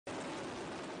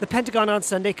The Pentagon on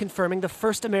Sunday confirming the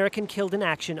first American killed in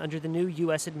action under the new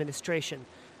U.S. administration.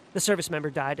 The service member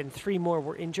died and 3 more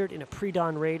were injured in a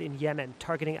pre-dawn raid in Yemen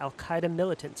targeting al-Qaeda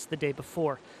militants the day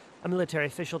before. A military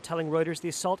official telling Reuters the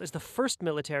assault is the first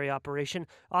military operation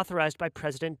authorized by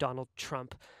President Donald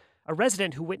Trump. A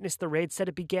resident who witnessed the raid said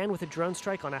it began with a drone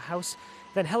strike on a house.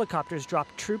 Then helicopters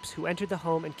dropped troops who entered the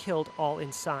home and killed all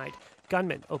inside.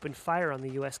 Gunmen opened fire on the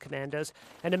U.S. commandos,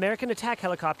 and American attack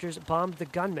helicopters bombed the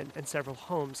gunmen and several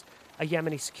homes. A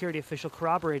Yemeni security official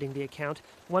corroborating the account.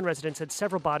 One resident said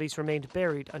several bodies remained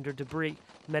buried under debris.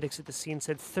 Medics at the scene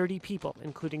said 30 people,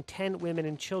 including 10 women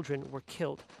and children, were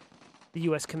killed. The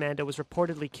U.S. commando was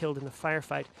reportedly killed in the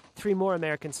firefight. 3 more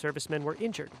American servicemen were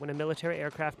injured when a military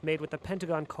aircraft made what the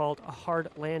Pentagon called a hard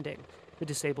landing. The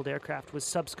disabled aircraft was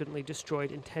subsequently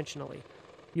destroyed intentionally.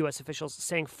 U.S. officials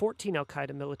saying 14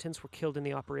 al-Qaeda militants were killed in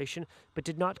the operation, but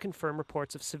did not confirm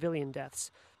reports of civilian deaths.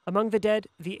 Among the dead,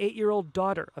 the 8-year-old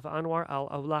daughter of Anwar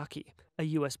al-Awlaki, a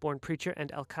U.S.-born preacher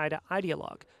and al-Qaeda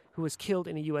ideologue, who was killed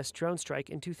in a U.S. drone strike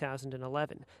in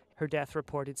 2011. Her death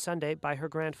reported Sunday by her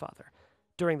grandfather.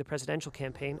 During the presidential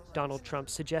campaign, Donald Trump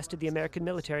suggested the American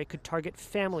military could target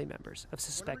family members of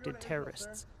suspected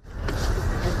terrorists.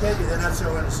 I tell you, they're not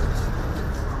so innocent.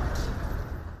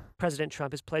 President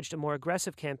Trump has pledged a more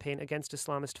aggressive campaign against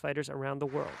Islamist fighters around the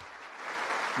world.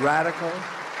 Radical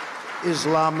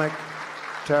Islamic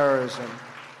terrorism,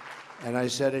 and I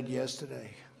said it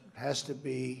yesterday, has to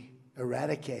be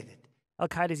eradicated.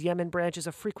 Al-Qaeda's Yemen branch is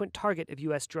a frequent target of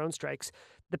U.S. drone strikes.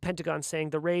 The Pentagon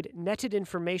saying the raid netted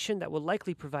information that will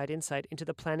likely provide insight into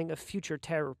the planning of future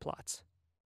terror plots.